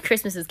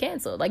 Christmas is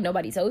canceled. Like,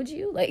 nobody told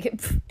you. Like,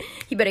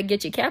 you better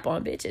get your cap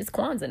on, bitch. It's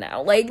Kwanzaa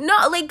now. Like, no,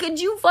 like, could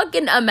you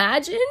fucking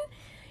imagine?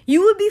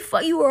 You would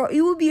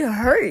be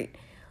hurt.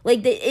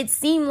 Like, it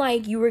seemed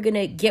like you were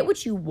gonna get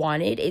what you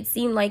wanted. It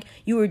seemed like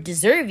you were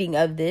deserving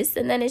of this,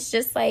 and then it's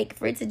just like,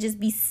 for it to just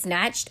be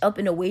snatched up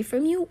and away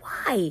from you.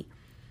 Why?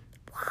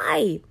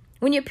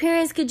 When your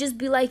parents could just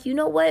be like, you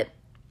know what?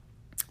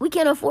 We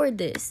can't afford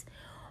this.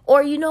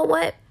 Or, you know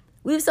what?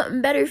 We have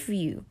something better for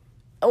you.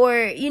 Or,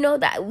 you know,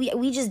 that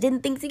we just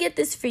didn't think to get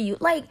this for you.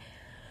 Like,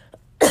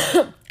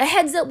 a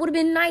heads up would have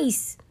been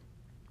nice.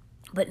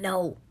 But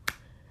no.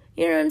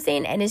 You know what I'm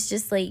saying? And it's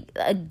just like,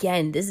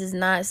 again, this is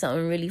not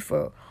something really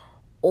for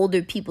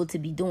older people to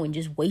be doing.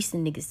 Just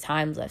wasting niggas'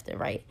 times left and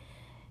right.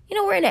 You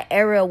know, we're in an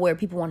era where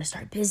people want to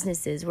start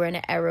businesses. We're in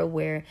an era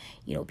where,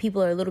 you know,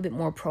 people are a little bit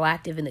more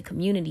proactive in the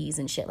communities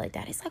and shit like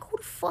that. It's like, who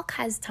the fuck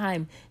has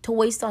time to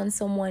waste on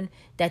someone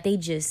that they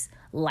just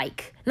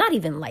like? Not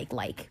even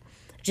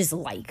just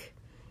like.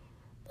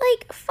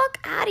 Like, fuck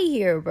out of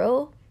here,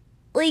 bro.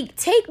 Like,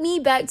 take me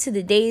back to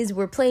the days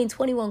where playing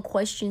 21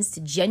 Questions to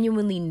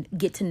genuinely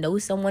get to know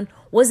someone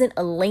wasn't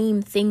a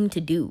lame thing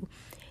to do.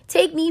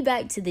 Take me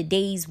back to the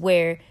days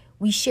where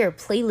we share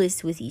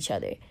playlists with each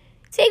other.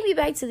 Take me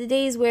back to the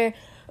days where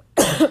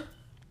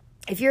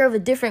if you're of a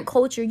different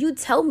culture, you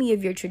tell me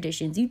of your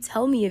traditions. You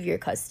tell me of your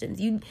customs.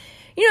 You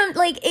know,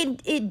 like,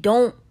 it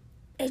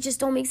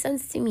just don't make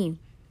sense to me.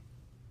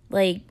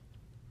 Like,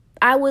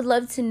 I would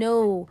love to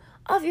know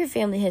of your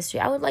family history.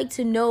 I would like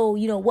to know,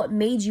 you know, what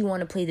made you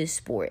want to play this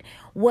sport?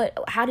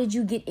 How did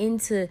you get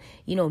into,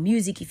 you know,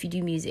 music if you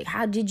do music?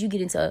 How did you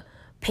get into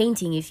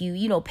painting if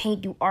you know,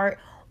 paint, do art?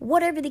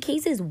 Whatever the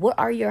case is, what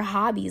are your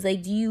hobbies?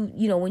 Like, do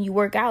you know, when you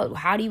work out,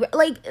 how do you,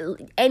 like,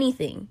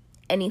 anything.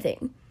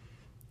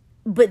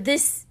 But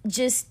this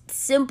just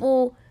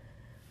simple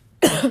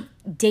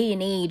day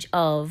and age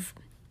of,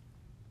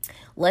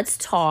 let's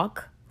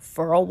talk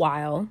for a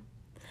while,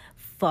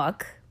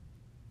 fuck,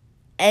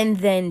 and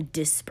then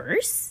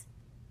disperse.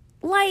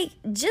 Like,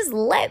 just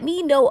let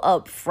me know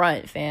up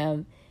front,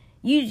 fam.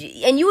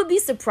 You would be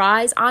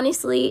surprised,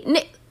 honestly.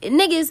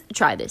 Niggas,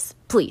 try this,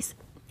 please.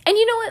 And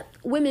you know what?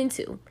 Women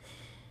too.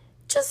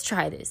 Just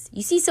try this.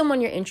 You see someone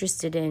you're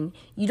interested in,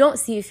 you don't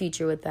see a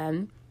future with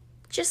them,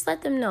 just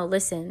let them know,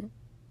 listen,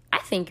 I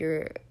think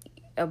you're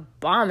a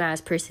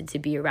bomb-ass person to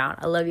be around.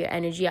 I love your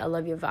energy. I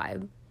love your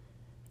vibe.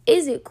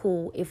 Is it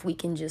cool if we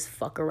can just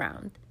fuck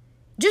around?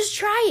 Just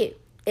try it.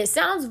 It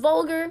sounds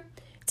vulgar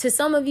to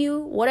some of you,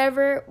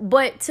 whatever,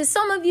 but to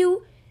some of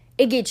you,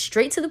 it gets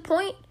straight to the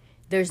point.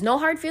 There's no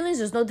hard feelings.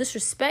 There's no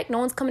disrespect. No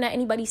one's coming at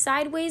anybody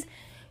sideways.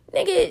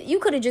 Nigga, you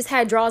could have just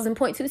had draws in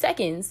 0.2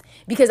 seconds.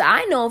 Because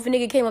I know if a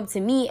nigga came up to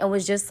me and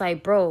was just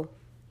like, bro,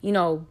 you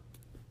know,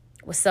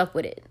 what's up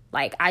with it?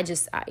 Like, I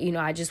just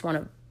want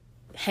to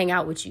hang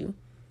out with you.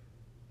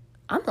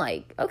 I'm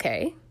like,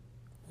 okay,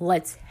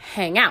 let's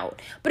hang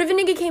out. But if a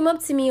nigga came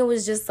up to me and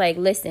was just like,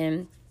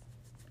 listen,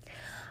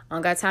 I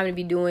don't got time to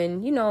be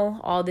doing, you know,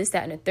 all this,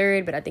 that, and the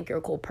third, but I think you're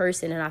a cool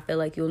person and I feel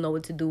like you'll know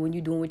what to do when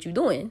you're doing what you're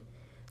doing.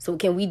 So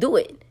can we do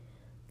it?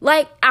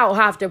 Like, I'll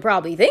have to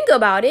probably think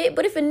about it.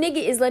 But if a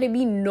nigga is letting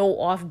me know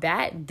off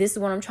bat, this is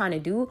what I'm trying to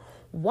do,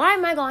 why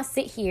am I going to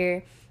sit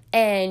here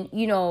and,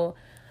 you know,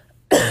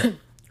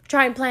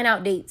 try and plan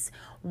out dates?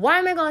 Why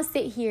am I going to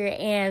sit here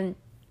and,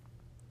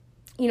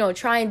 you know,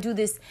 try and do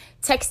this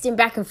texting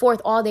back and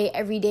forth all day,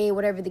 every day,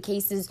 whatever the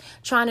case is,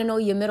 trying to know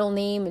your middle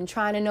name and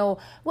trying to know,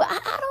 well,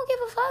 I don't give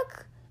a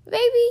fuck,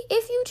 baby.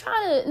 If you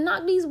trying to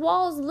knock these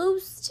walls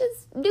loose,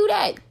 just do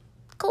that.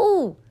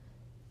 Cool.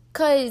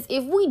 Because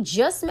if we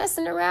just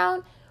messing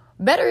around,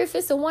 better if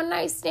it's a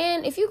one-night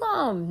stand. If you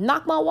gonna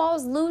knock my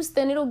walls loose,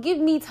 then it'll give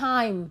me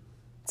time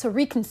to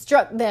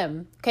reconstruct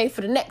them, okay,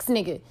 for the next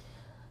nigga.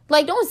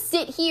 Like, don't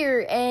sit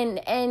here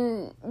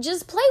and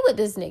just play with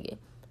this nigga.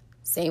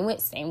 Same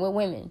with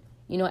women,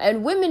 you know.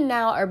 And women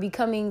now are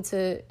becoming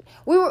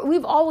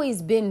we've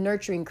always been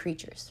nurturing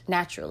creatures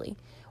naturally.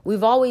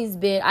 We've always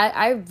been.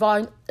 I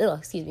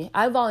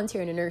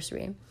volunteer in a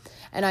nursery,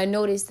 and I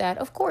noticed that,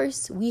 of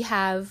course, we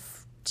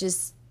have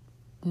just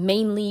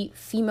mainly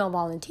female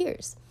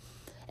volunteers,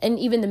 and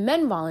even the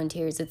men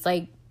volunteers. It's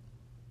like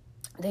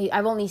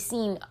I've only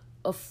seen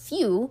a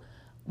few,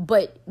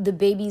 but the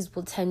babies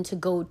will tend to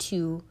go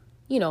to,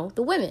 you know,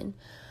 the women.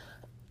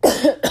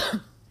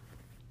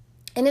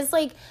 And it's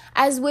like,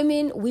 as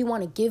women, we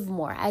want to give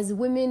more. As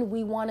women,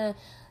 we want to,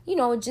 you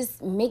know,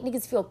 just make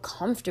niggas feel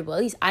comfortable. At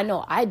least I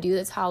know I do.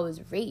 That's how I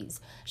was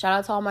raised. Shout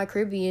out to all my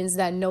Caribbeans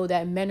that know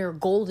that men are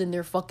gold in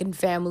their fucking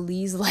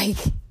families. Like,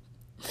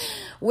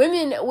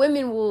 women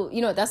will, you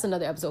know, that's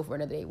another episode for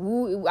another day.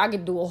 I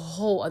could do a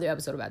whole other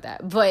episode about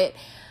that. But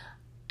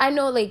I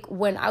know, like,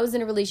 when I was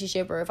in a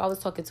relationship, or if I was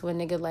talking to a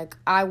nigga, like,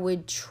 I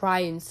would try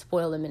and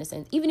spoil them in a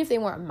sense. Even if they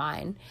weren't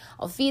mine,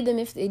 I'll feed them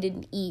if they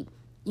didn't eat.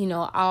 You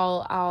know,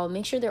 I'll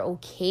make sure they're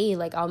okay.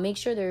 Like, I'll make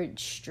sure they're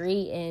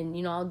straight, and,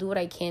 you know, I'll do what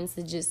I can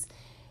to just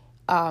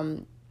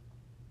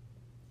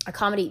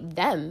accommodate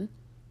them.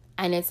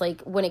 And it's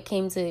like, when it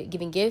came to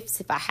giving gifts,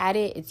 if I had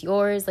it, it's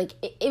yours. Like,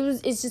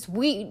 it's just,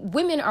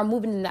 women are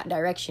moving in that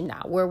direction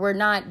now, where we're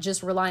not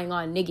just relying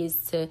on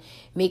niggas to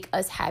make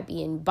us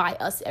happy and buy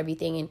us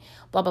everything and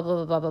blah, blah,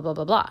 blah, blah, blah, blah,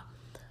 blah, blah.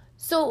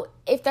 So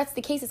if that's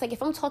the case, it's like,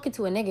 if I'm talking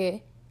to a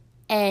nigga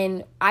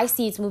and I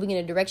see it's moving in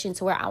a direction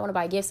to where I want to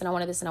buy gifts and I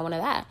want this and I want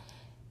that,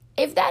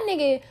 if that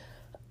nigga,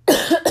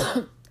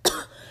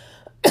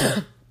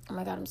 oh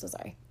my God, I'm so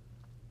sorry.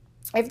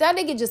 If that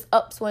nigga just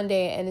ups one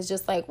day and is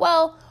just like,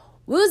 well,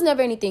 we was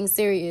never anything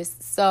serious,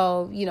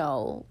 so, you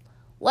know,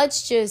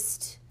 let's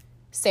just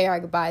say our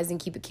goodbyes and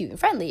keep it cute and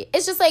friendly.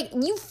 It's just like,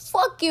 you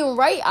fucking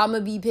right, I'm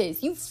gonna be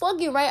pissed. You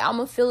fucking right, I'm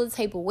gonna feel the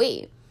type of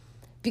way.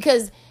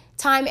 Because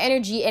time,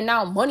 energy, and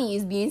now money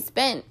is being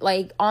spent,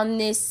 like, on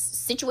this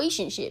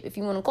situationship, if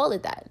you want to call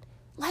it that.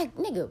 Like,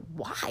 nigga,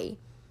 why?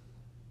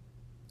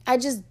 I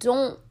just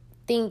don't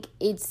think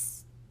it's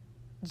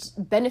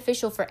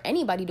beneficial for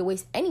anybody to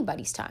waste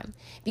anybody's time.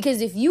 Because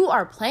if you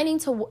are planning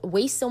to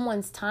waste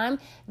someone's time,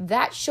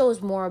 that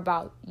shows more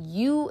about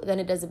you than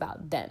it does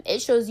about them.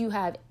 It shows you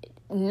have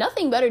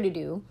nothing better to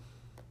do.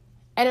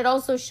 And it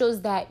also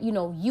shows that, you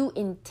know, you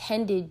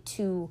intended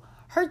to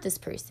hurt this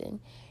person.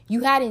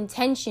 You had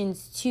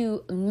intentions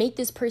to make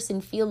this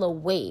person feel a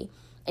way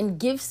and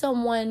give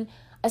someone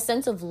a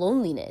sense of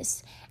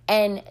loneliness.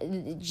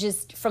 And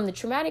just from the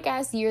traumatic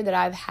ass year that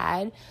I've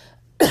had,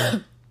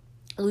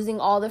 losing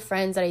all the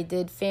friends that I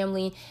did,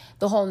 family,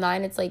 the whole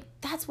nine, it's like,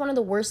 that's one of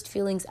the worst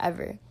feelings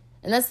ever.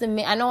 And that's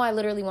I know I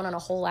literally went on a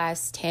whole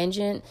ass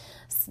tangent.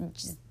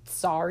 Just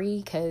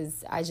sorry,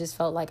 because I just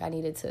felt like I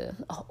needed to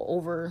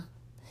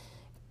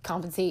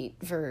overcompensate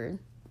for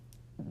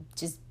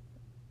just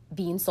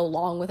being so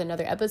long with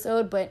another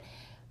episode. But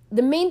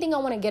the main thing I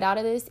want to get out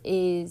of this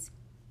is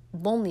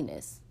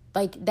loneliness.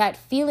 Like, that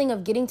feeling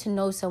of getting to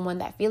know someone,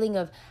 that feeling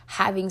of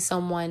having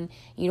someone,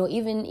 you know,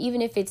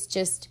 even if it's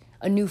just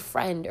a new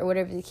friend or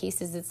whatever the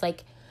case is, it's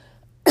like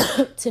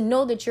to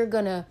know that you're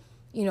gonna,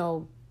 you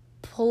know,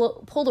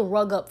 pull the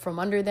rug up from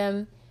under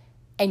them,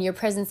 and your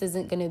presence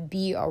isn't gonna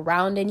be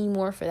around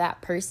anymore for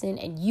that person,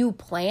 and you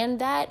planned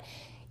that.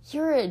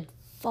 You're a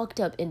fucked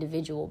up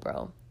individual,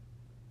 bro.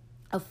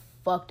 A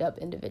fucked up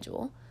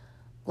individual.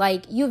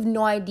 Like, you have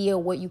no idea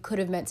what you could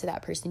have meant to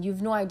that person. You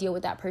have no idea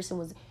what that person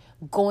was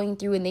going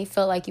through, and they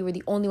felt like you were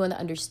the only one that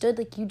understood.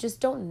 Like, you just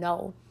don't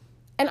know.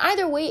 And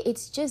either way,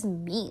 it's just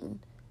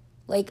mean.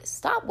 Like,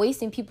 stop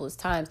wasting people's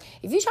time.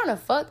 If you're trying to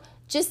fuck,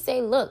 just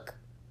say, look,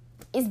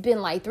 it's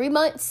been like 3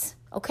 months.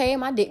 Okay,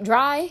 my dick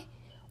dry.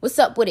 What's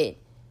up with it?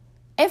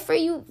 And for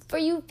you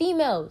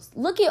females,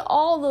 look at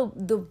all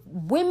the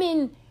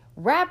women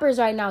rappers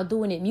right now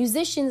doing it,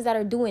 musicians that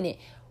are doing it.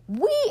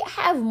 We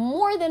have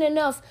more than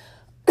enough.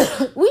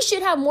 We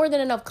should have more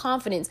than enough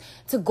confidence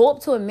to go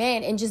up to a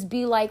man and just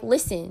be like,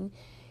 listen,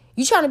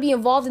 you trying to be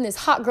involved in this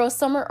hot girl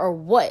summer or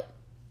what?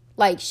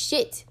 Like,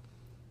 shit.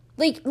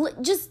 Like,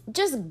 just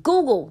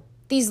Google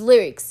these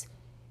lyrics.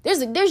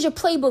 There's your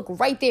playbook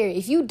right there.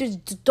 If you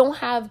just don't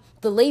have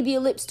the labia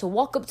lips to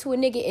walk up to a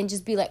nigga and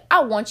just be like,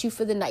 I want you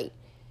for the night.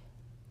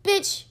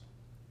 Bitch,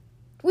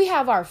 we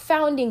have our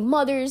founding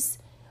mothers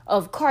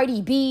of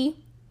Cardi B,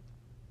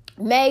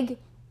 Meg,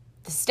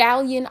 the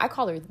Stallion. I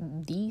call her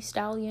the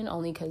Stallion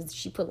only because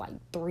she put like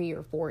 3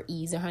 or 4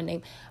 E's in her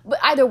name. But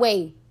either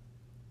way,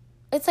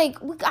 it's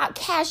like we got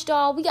Cash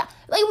Doll. We got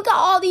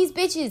all these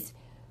bitches.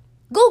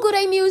 Google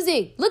their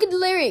music. Look at the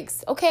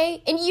lyrics,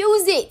 okay? And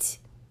use it.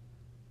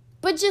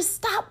 But just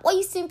stop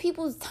wasting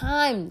people's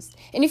times.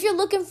 And if you're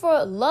looking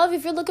for love,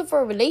 if you're looking for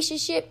a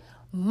relationship,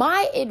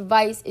 my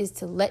advice is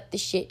to let the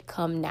shit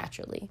come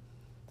naturally.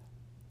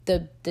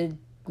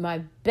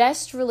 My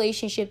best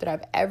relationship that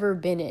I've ever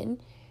been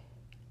in,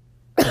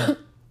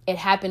 it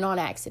happened on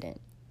accident.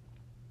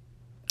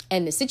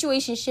 And the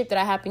situationship that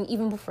I happened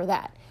even before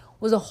that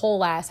was a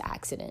whole ass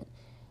accident.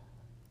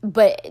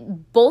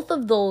 But both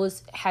of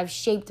those have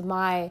shaped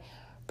my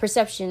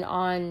perspective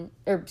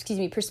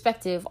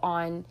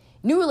on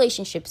new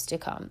relationships to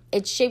come.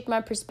 It shaped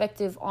my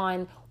perspective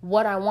on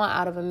what I want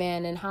out of a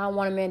man and how I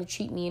want a man to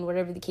treat me and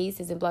whatever the case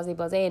is and blah, blah,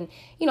 blah. And,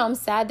 I'm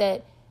sad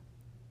that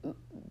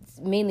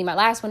mainly my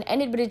last one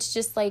ended, but it's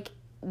just like,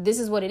 this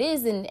is what it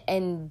is.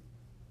 And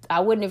I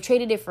wouldn't have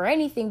traded it for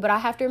anything, but I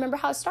have to remember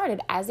how it started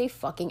as a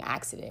fucking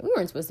accident. We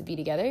weren't supposed to be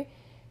together.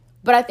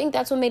 But I think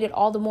that's what made it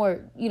all the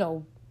more,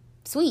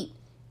 sweet.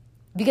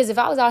 Because if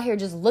I was out here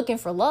just looking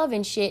for love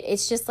and shit,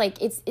 it's just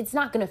like, it's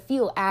not going to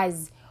feel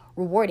as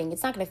rewarding.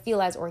 It's not going to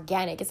feel as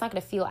organic. It's not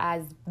going to feel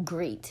as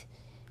great.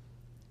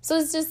 So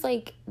it's just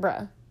like,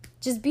 bruh,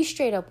 just be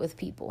straight up with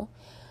people.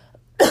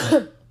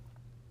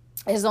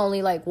 There's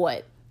only like,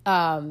 5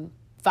 or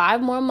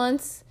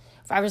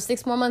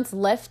 6 more months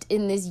left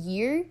in this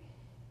year.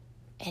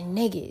 And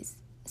niggas,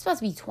 it's about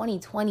to be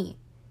 2020.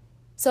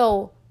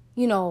 So,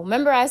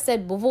 remember I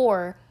said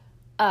before,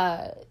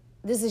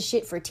 this is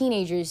shit for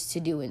teenagers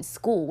to do in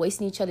school,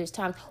 wasting each other's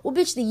time. Well,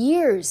 bitch, the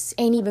years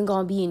ain't even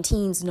gonna be in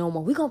teens no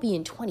more. We gonna be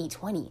in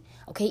 2020,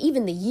 okay?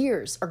 Even the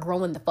years are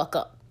growing the fuck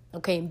up,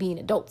 okay? And being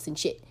adults and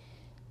shit.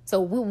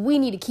 So we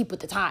need to keep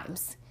with the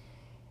times.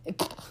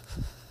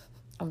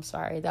 I'm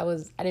sorry,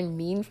 I didn't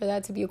mean for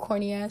that to be a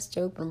corny ass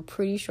joke, but I'm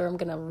pretty sure I'm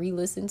gonna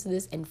re-listen to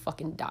this and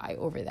fucking die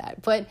over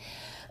that. But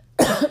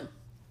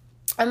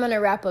I'm gonna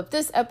wrap up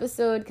this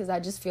episode because I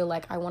just feel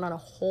like I went on a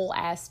whole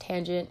ass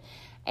tangent.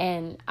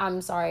 And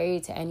I'm sorry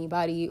to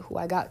anybody who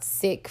I got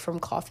sick from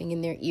coughing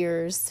in their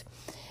ears.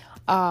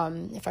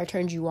 If I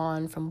turned you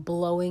on from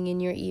blowing in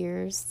your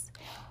ears.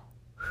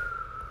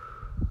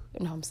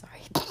 No, I'm sorry.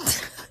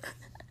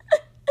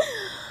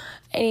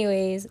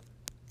 Anyways,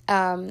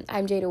 I'm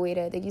Jada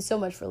Wada. Thank you so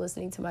much for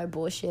listening to my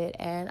bullshit.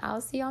 And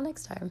I'll see y'all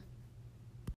next time.